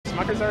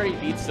Smuckers already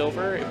beat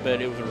Silver,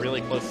 but it was a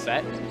really close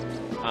set.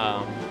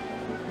 Now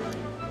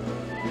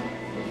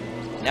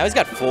he's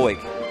got Foig.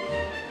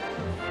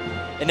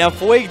 And now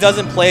Foig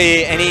doesn't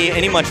play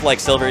any much like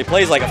Silver. He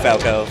plays like a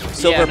Falco.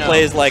 Silver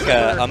plays like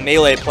a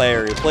melee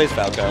player who plays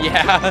Falco.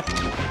 Yeah.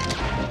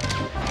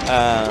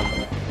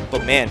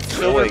 But man,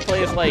 Silver Foig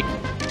plays like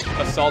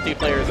a salty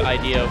player's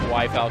idea of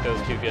why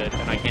Falco's too good,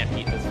 and I can't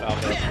beat this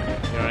Falco. You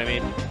know what I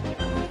mean?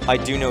 I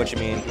do know what you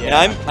mean.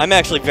 Yeah. And I'm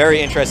actually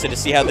very interested to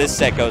see how this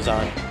set goes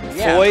on.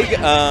 Yeah. Foig,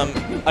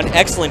 an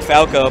excellent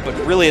Falco, but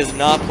really has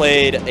not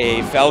played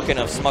a Falcon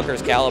of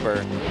Smuckers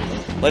caliber.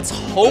 Let's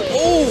hope.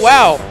 Oh,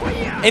 wow.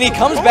 And he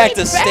comes back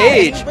to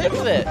stage. Look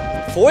at it.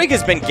 Foig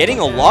has been getting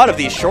a lot of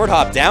these short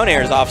hop down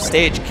airs off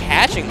stage,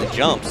 catching the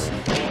jumps.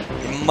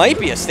 It might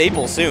be a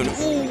staple soon.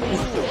 Ooh.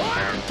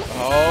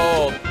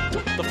 Oh,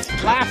 the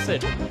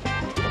flaccid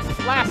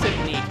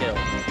knee kill.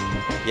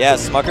 Yeah,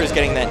 Smuckers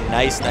getting that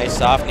nice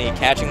soft knee,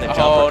 catching the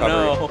jump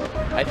recovery. Oh, no.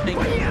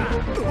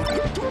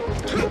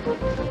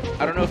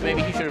 I don't know if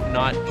maybe he should have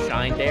not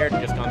shined there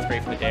and just gone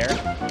straight for the dare.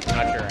 I'm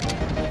not sure.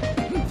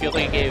 Feels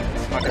like it gave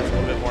Smuckers a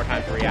little bit more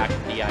time to react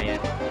and DI in.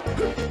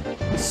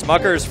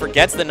 Smuckers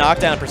forgets the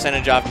knockdown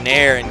percentage off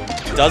Nair and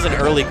does an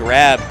early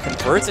grab,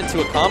 converts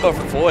into a combo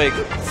for Foig.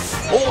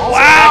 Oh,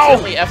 wow!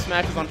 Accidentally F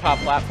smashes on top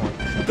platform.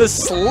 The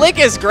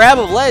slickest grab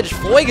of ledge.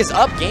 Foig is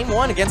up game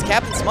 1 against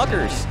Captain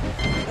Smuckers.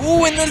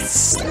 Ooh, and the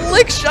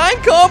slick shine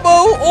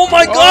combo. Oh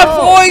my god,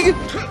 Foig!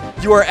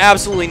 You are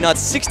absolutely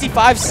nuts.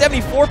 65,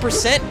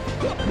 74%.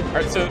 All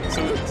right,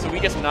 so we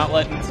just not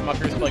letting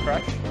Smuckers play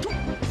Crush?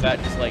 Is that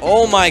just like...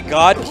 Oh my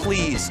god,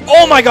 please.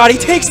 Oh my god, he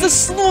takes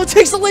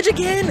the ledge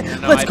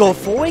again. No, Let's go,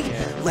 Foig.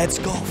 Yeah. Let's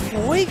go,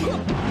 Foig.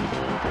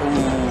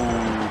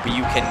 Ooh, but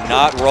you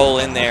cannot roll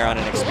in there on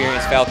an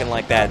experienced Falcon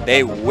like that.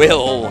 They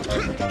will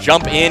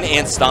jump in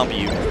and stomp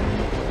you.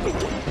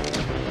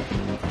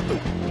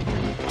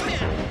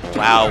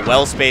 Wow,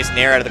 well-spaced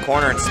Nair out of the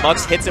corner, and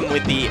Smucks hits him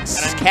with the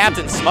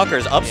Captain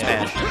Smuckers up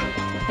smash.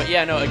 But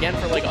yeah, no, again,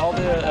 for like all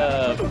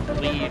the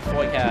lead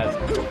Foig has,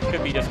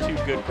 could be just 2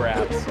 good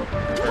grabs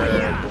for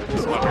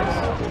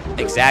Smuckers.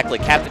 Exactly.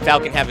 Captain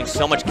Falcon having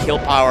so much kill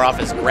power off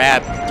his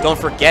grab. Don't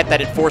forget that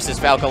it forces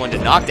Falco into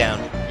knockdown.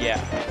 Yeah.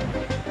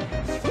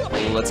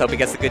 Ooh, let's hope he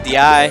gets the good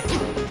DI.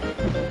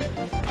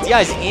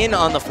 DI's in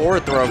on the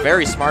forward throw.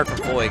 Very smart from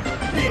Foig.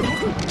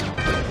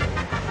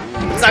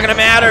 It's not going to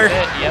matter.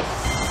 Yep.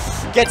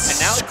 Gets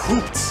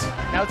scooped.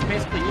 Now it's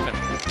basically even.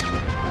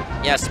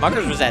 Yeah,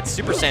 Smuckers was at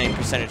super saiyan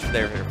percentage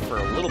there for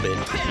a little bit.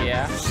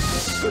 Yeah.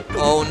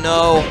 Oh,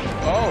 no.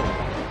 Oh.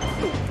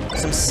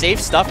 Some safe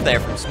stuff there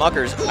from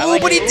Smuckers. Oh,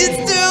 like but he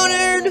did down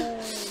air.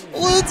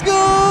 Let's go.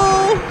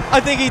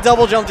 I think he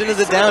double jumped into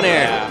the down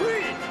air. Yeah.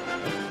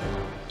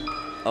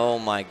 Oh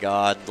my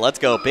god. Let's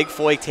go.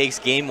 BigFoig takes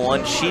game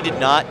 1. She did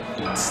not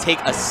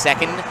take a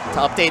second to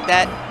update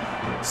that.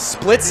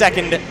 Split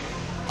second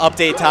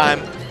update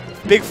time.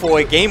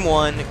 BigFoig, game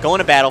 1, going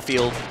to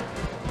Battlefield.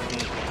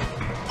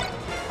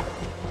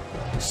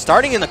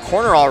 Starting in the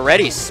corner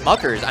already,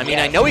 Smuckers. I mean,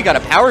 I know he got a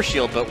power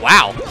shield, but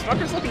wow.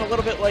 Smuckers looking a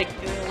little bit like,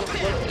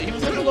 he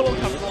was looking a little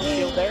uncomfortable in the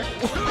shield there.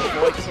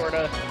 Foig sort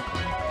of.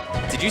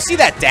 Did you see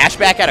that dash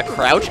back out of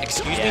crouch?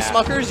 Excuse me,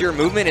 Smuckers, your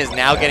movement is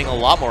now getting a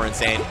lot more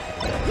insane.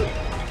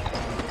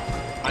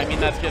 I mean,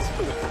 that's just,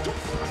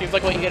 seems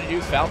like what you gotta do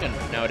is Falcon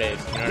nowadays,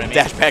 you know what I mean?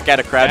 Dash back out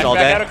of crouch all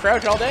day. Dash back out of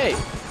crouch all day.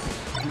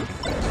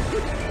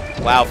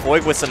 Wow,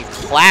 Foig with some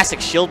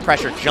classic shield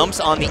pressure, jumps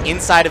on the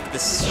inside of the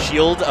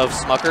shield of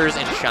Smuckers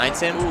and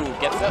shines him. Ooh,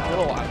 gets that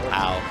little...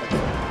 Wow.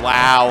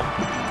 Wow.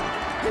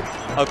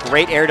 A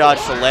great air dodge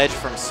to ledge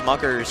from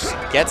Smuckers.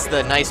 Gets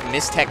the nice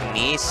mistech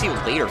knee. See you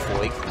later,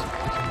 Foig.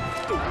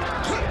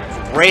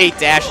 Great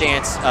dash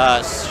dance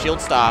shield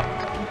stop.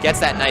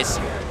 Gets that nice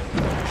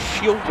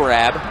shield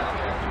grab.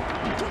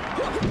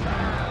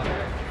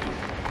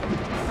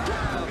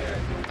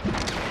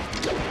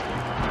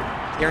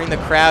 Hearing the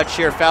crowd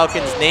cheer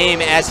Falcon's name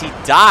as he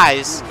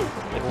dies.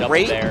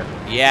 Great bear.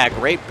 Yeah,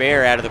 great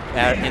bear out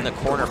in the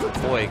corner from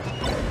Foig.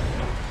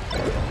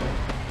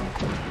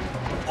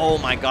 Oh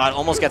my god,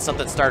 almost got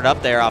something started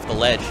up there off the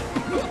ledge.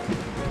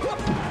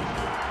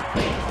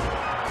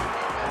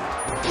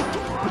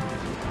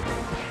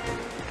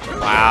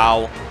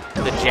 Wow.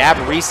 The jab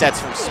resets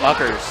from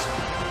Smuckers.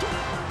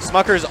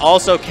 Smuckers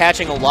also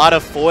catching a lot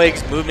of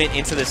Foig's movement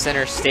into the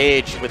center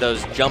stage with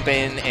those jump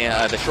in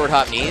and the short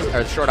hop knees,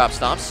 or the short hop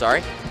stomps,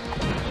 sorry.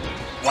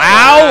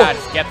 Wow!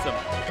 Just gets him.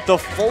 The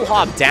full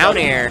hop down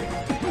air.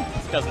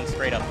 Just does him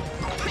straight up.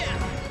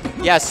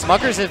 Yeah,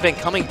 Smuckers has been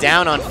coming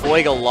down on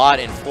Foig a lot,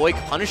 and Foig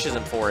punishes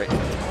him for it.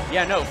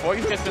 Yeah, no,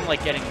 Foig's just been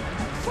like getting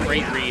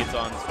great reads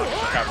on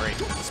recovery.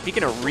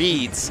 Speaking of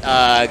reads,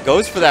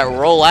 goes for that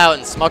roll out,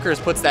 and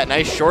Smuckers puts that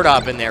nice short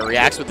hop in there,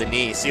 reacts with the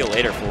knee. See you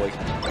later, Foig.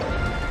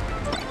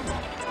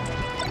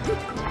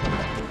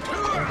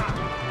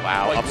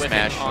 Wow, up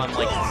smash. On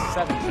like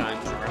 7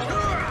 shines.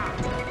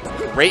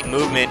 Great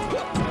movement.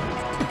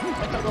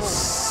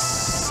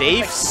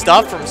 Safe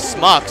stuff from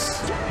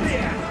Smucks.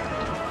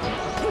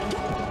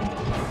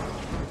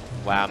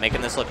 Wow,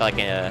 making this look like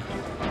a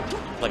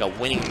like a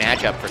winning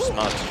matchup for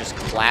Smucks. Just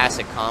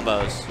classic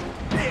combos.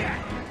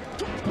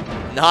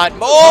 Not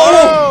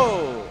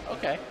oh!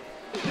 Okay.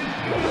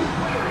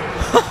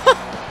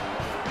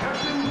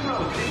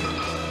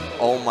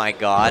 Oh my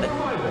god.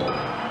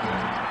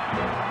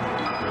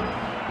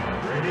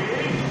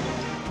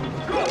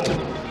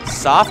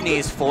 Soft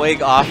knees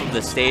Foig off of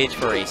the stage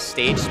for a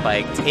stage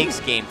spike. Takes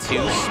game 2,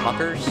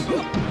 Smuckers.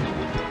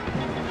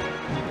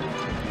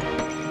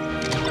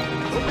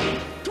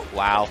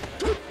 Wow.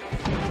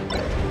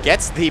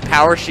 Gets the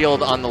power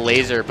shield on the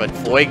laser, but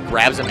Foig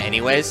grabs him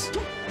anyways.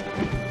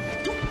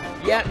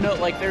 Yeah, no,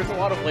 like, there's a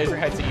lot of laser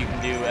heads that you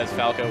can do as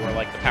Falco where,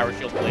 like, the power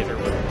shield laser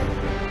will,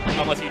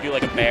 unless you do,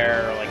 like, a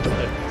bear or, like,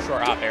 the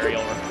short hop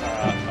aerial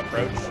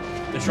approach,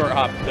 the short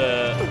hop,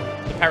 the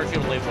power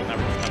shield laser will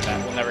never come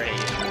back, will never hit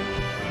you.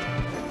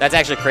 That's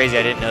actually crazy,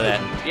 I didn't know that.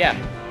 Yeah.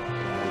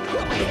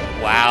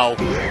 Wow.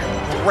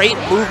 Great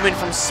movement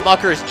from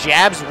Smuckers.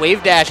 Jabs,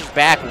 wave dashes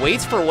back,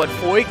 waits for what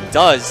Foig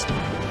does.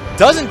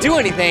 Doesn't do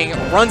anything,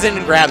 runs in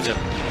and grabs him.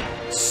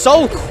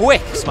 So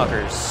quick,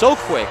 Smuckers, so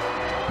quick.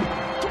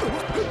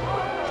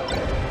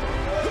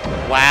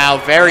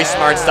 Wow, very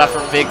smart stuff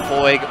from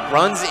BigFoig.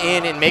 Runs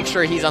in and makes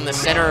sure he's on the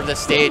center of the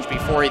stage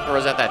before he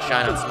throws out that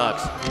shine on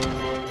Smucks.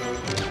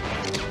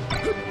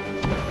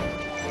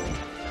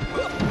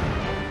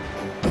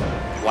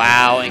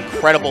 Wow,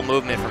 incredible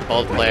movement from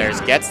both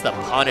players. Gets the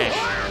punish.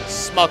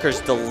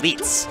 Smuckers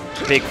deletes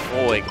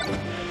BigFoig.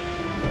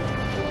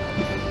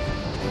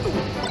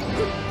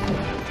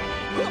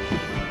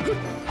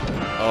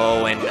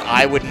 Oh, and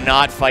I would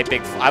not fight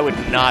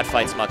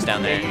Smucks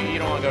down there. Yeah, you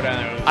don't want to go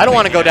down there. I don't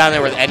want to go down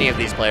there with any of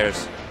these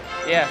players.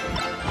 Yeah.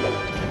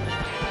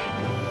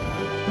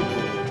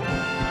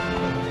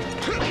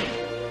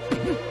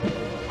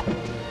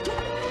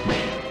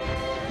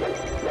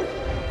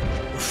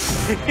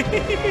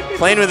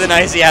 Playing with the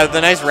nice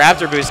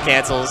Raptor boost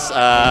cancels.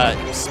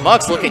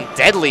 Smucks looking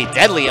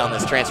deadly on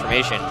this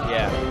transformation.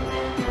 Yeah.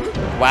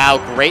 Wow,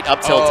 great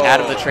up tilt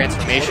out of the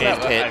transformation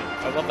pit.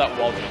 I love that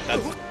wall jump.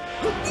 That's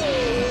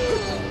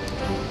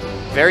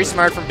very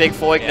smart from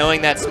BigFoig,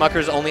 knowing that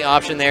Smuckers' only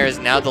option there is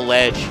now the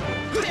ledge.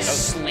 that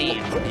was clean.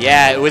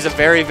 Yeah, it was a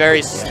very,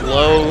 very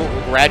slow,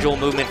 gradual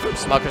movement from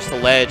Smuckers to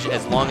ledge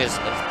as long as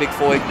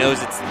BigFoig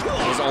knows it's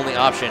his only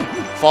option.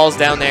 Falls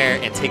down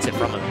there and takes it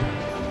from him.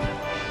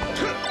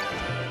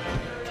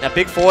 Now,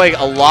 BigFoig,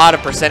 a lot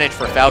of percentage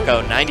for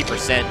Falco,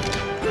 90%.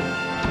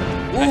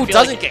 Ooh,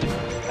 doesn't get...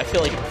 I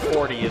feel like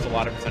 40 is a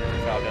lot of percentage for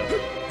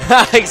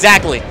Falco.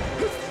 Exactly.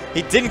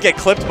 He didn't get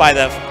clipped by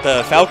the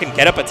Falcon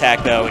get-up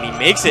attack, though, and he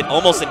makes it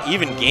almost an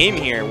even game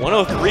here.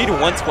 103 to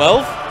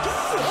 112.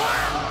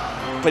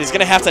 But he's going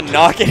to have to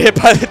not get hit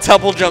by the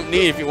double jump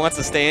knee if he wants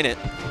to stay in it.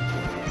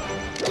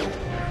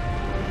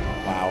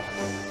 Wow.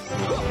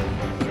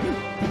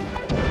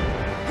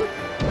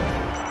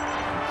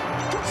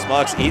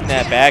 Smucks eating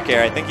that back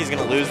air. I think he's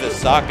going to lose this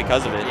stock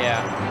because of it.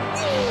 Yeah.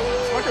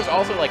 Smuckers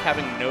also, like,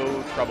 having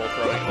no trouble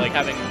throwing, like,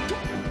 having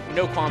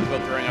no qualms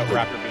about throwing out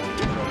Raptor boost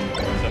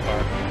so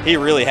far. He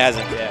really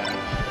hasn't. Yeah.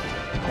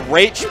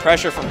 Great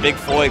pressure from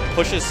BigFoig,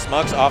 pushes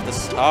Smucks off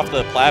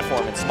the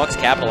platform, and Smucks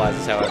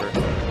capitalizes, however.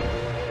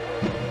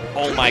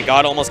 Oh my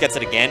god, almost gets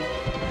it again.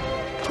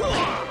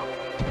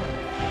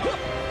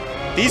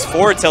 These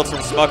forward tilts from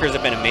Smuckers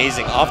have been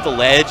amazing. Off the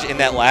ledge in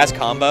that last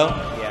combo,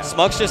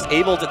 Smucks just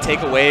able to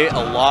take away a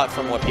lot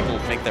from what people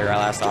think their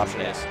last option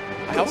is.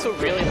 I also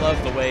really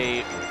love the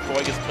way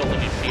Foig is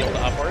tilting his shield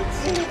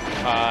upwards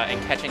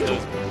and catching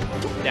those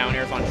down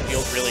airs on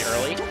shield really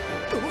early.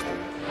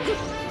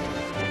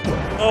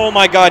 Oh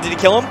my god, did he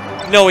kill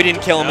him? No, he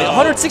didn't kill him.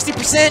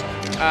 160%?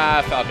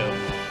 Falco.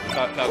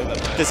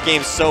 This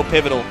game's so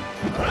pivotal.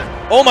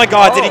 Oh my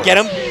god, did he get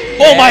him?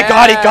 Oh my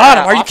god, he got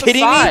him. Are you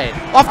kidding me?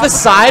 Off the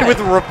side with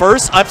a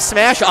reverse up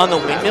smash on the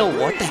windmill.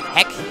 What the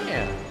heck?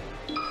 Yeah.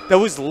 That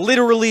was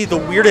literally the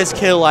weirdest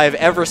kill I've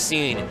ever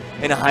seen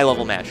in a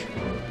high-level match.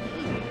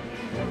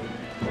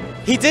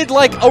 He did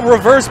like a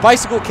reverse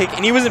bicycle kick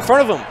and he was in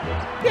front of him.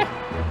 Yeah.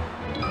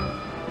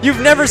 You've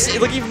never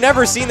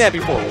seen that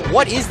before.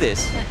 What is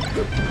this?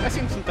 I've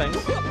seen some things.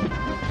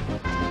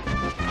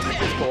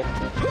 It's cool.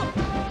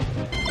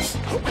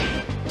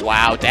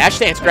 Wow, dash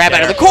dance grab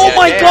out of the... Oh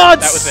my god!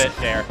 That was it,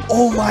 there.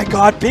 Oh my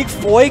god,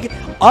 BigFoig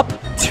up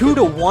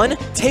 2-1,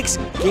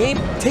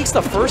 takes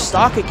the first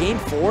stock of game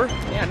 4.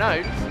 Yeah, no,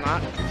 it's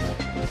not.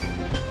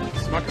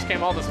 Smuckers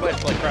came all this way to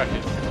play Crush.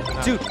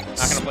 Dude, not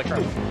gonna play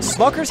Crush.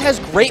 Smuckers has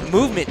great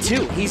movement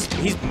too. He's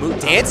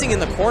dancing in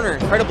the corner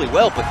incredibly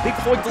well, but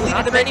BigFoig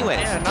deleted him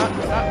anyways. Yeah, not.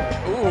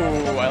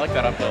 Ooh, I like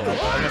that uphill. I was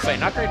gonna say,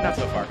 not great, not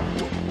so far.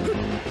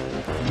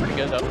 Pretty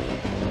good though.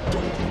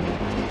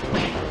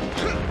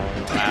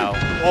 Wow.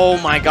 Oh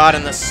my god,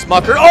 and the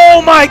Smucker.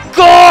 Oh my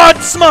god,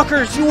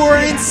 Smuckers, you are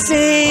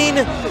insane!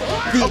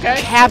 The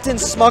Captain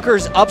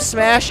Smuckers up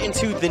smash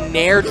into the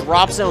Nair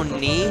drop zone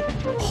knee.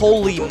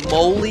 Holy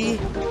moly.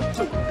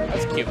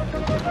 That's cute.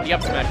 The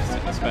up smash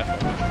is special.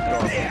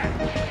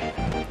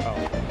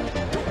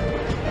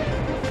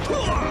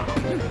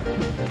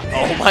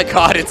 Oh my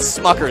god, it's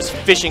Smuckers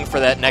fishing for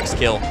that next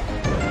kill.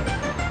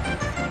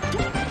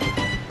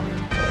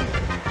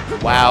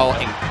 Wow.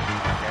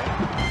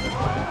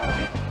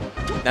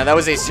 Now that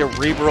was a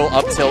cerebral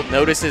up tilt.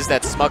 Notices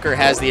that Smucker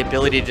has the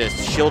ability to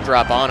shield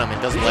drop on him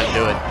and doesn't let him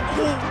do it.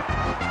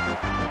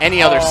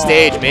 Any other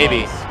stage,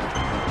 maybe.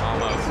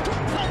 Almost.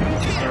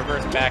 The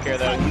reverse back air,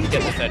 though. He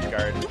gets this edge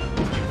guard too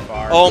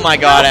far. Oh my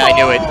god, I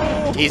knew it.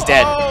 He's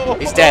dead.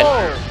 He's dead.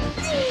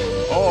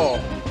 Oh.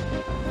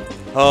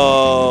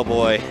 Oh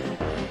boy.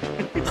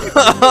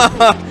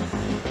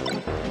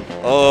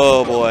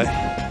 Oh boy.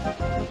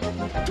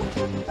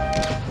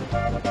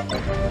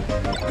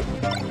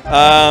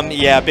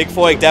 Yeah,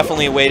 BigFoig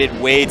definitely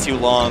waited way too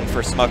long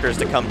for Smuckers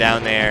to come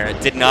down there.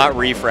 Did not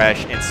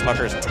refresh, and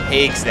Smuckers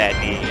takes that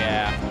knee.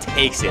 Yeah.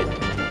 Takes it.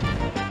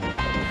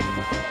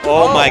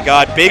 Oh my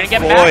god,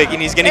 BigFoig,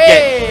 and he's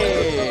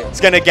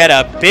gonna get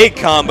a big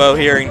combo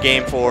here in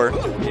game 4.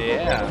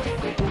 Yeah.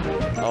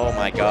 Oh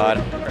my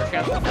god. First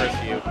chance for the first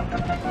few.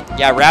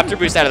 Yeah, Raptor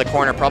Boost out of the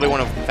corner, probably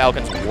one of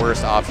Falcon's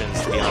worst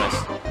options, to be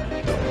honest.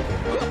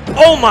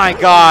 Oh my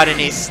god, and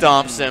he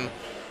stomps him.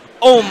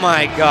 Oh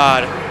my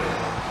god.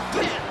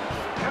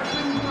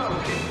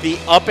 The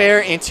up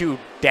air into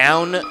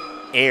down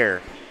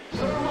air.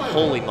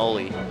 Holy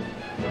moly.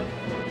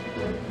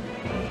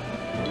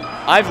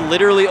 I've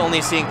literally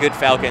only seen good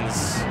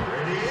Falcons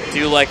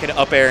do like an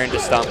up air into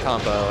stomp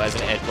combo as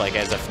an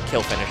as a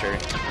kill finisher.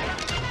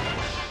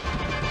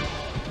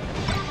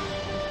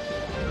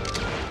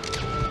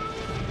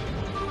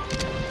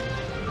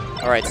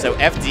 All right, so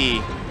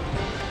FD.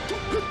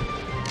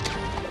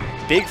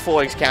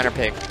 BigFoig's counter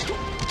pick.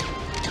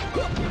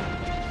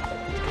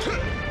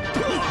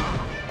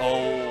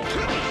 Oh.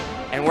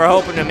 And we're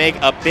hoping to make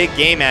a big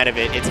game out of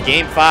it. It's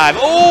game 5.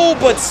 Oh,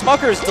 but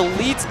Smuckers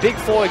deletes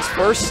BigFoig's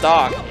first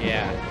stock.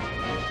 Yeah.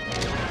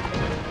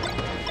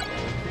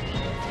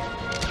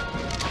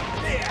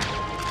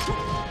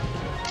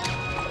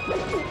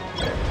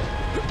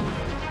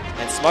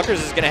 And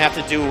Smuckers is going to have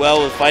to do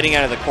well with fighting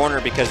out of the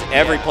corner because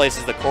every place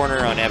is the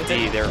corner on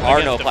FD. There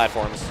are no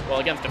platforms.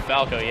 Well, against a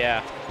Falco,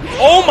 yeah.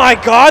 Oh my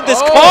god, this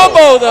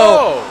combo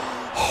though! Oh.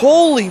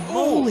 Holy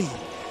moly!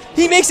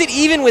 He makes it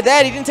even with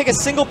that. He didn't take a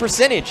single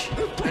percentage.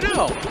 I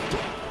know.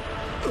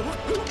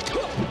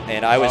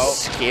 And I was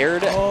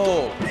scared.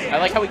 Oh. I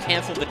like how he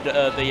canceled the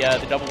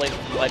double laser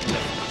from Legend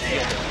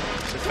shield.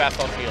 His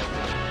fastball shield.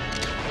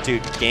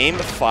 Dude, game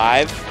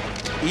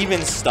 5,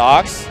 even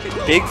stocks,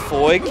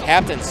 BigFoig,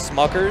 Captain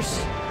Smuckers.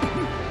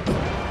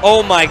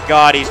 Oh my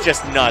god, he's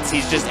just nuts.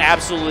 He's just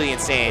absolutely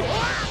insane.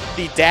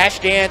 The dash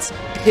dance,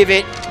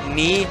 pivot,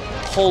 knee,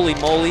 holy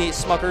moly,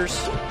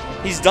 Smuckers.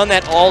 He's done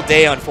that all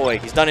day on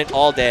Foig. He's done it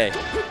all day.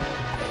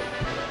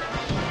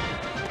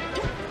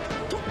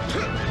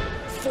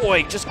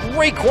 Foig, just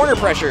great corner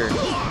pressure.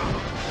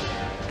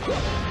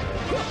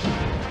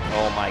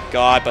 Oh my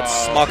god, but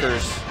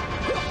Smuckers.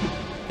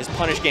 His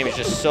punish game is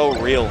just so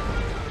real.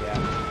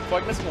 Yeah.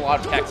 Foig missing a lot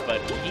of techs,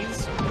 but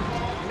he's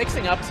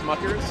mixing up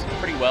Smuckers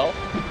pretty well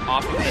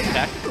off of his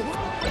tech.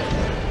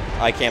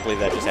 I can't believe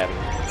that just happened.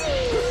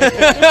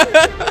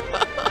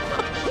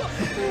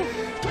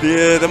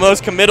 The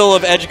most committal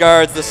of edge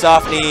guards, the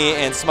soft knee,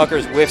 and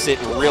Smuckers whiffs it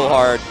real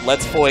hard.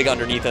 Lets Foig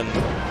underneath him.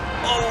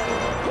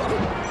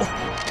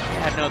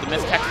 Yeah, no, the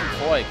missed tech from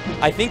Foig.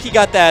 I think he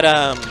got that,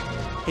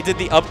 he did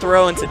the up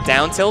throw into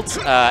down tilt.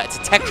 It's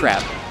a tech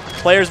trap.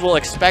 Players will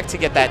expect to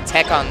get that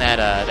tech on that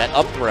that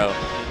up throw.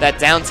 That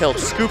down tilt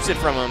scoops it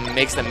from him,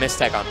 makes them miss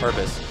tech on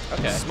purpose.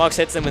 Okay. Smucks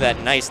hits him with that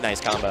nice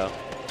combo.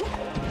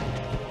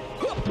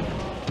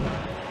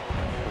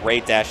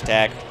 Great dash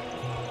attack.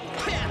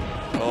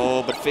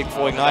 Oh, but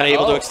BigFoig not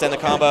able to extend the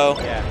combo.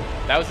 Yeah,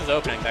 that was his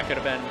opening. That could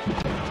have been.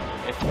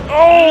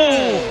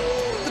 Oh,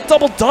 the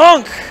double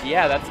dunk.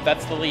 Yeah,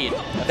 that's the lead.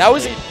 That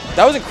was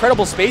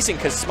incredible spacing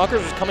because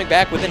Smuckers was coming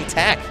back with an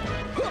attack.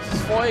 This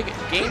is Foig,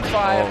 game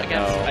 5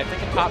 against I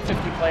think a top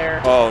 50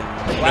 player. Oh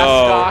Last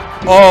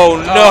stock. Oh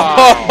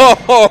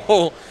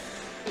no!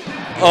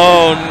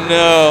 Oh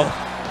no!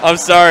 I'm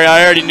sorry.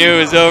 I already knew it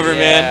was over,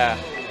 man.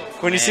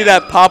 When you see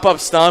that pop-up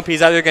stomp,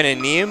 he's either gonna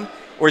knee him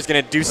or he's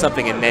gonna do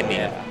something and then knee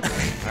him.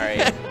 All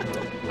right,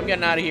 I'm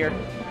getting out of here.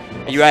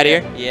 Are you out of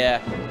here?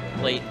 Yeah,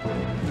 late.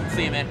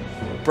 See you, man.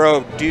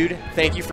 Bro, dude, thank you for